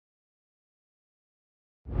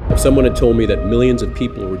someone had told me that millions of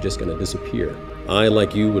people were just going to disappear, I,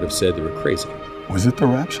 like you, would have said they were crazy. Was it the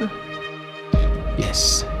rapture?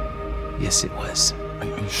 Yes. Yes, it was. Are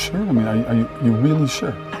you sure? I mean, are you really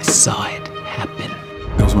sure? I saw it happen.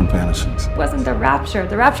 Those weren't vanishings. It wasn't the rapture.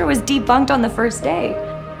 The rapture was debunked on the first day.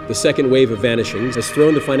 The second wave of vanishings has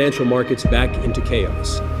thrown the financial markets back into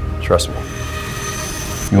chaos. Trust me.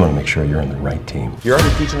 You want to make sure you're on the right team. You're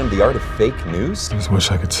already teaching them the art of fake news? I just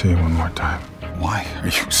wish I could see you one more time. Why are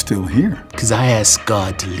you still here? Because I asked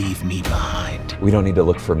God to leave me behind. We don't need to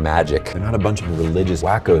look for magic. They're not a bunch of religious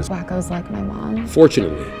wackos. Wackos like my mom.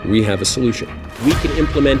 Fortunately, we have a solution. We can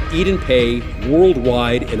implement Eat and Pay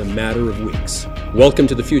worldwide in a matter of weeks. Welcome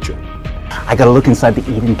to the future. I gotta look inside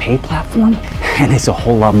the Eat and Pay platform, and it's a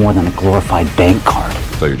whole lot more than a glorified bank card.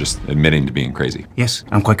 So you're just admitting to being crazy? Yes,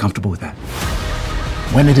 I'm quite comfortable with that.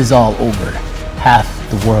 When it is all over, half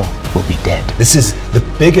the world will be dead. This is the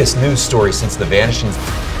biggest news story since the vanishings.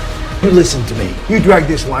 You listen to me. You drag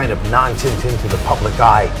this line of nonsense into the public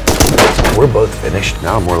eye. We're both finished.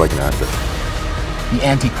 Now I'm more like an actor. The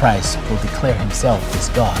Antichrist will declare himself as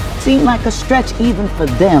God. Seemed like a stretch even for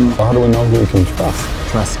them. How do we know who we can trust?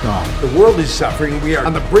 Trust God. The world is suffering. We are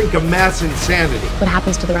on the brink of mass insanity. What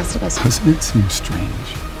happens to the rest of us? Doesn't it seem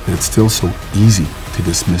strange that it's still so easy to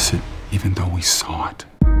dismiss it, even though we saw it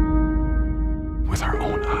with our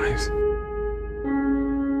own eyes?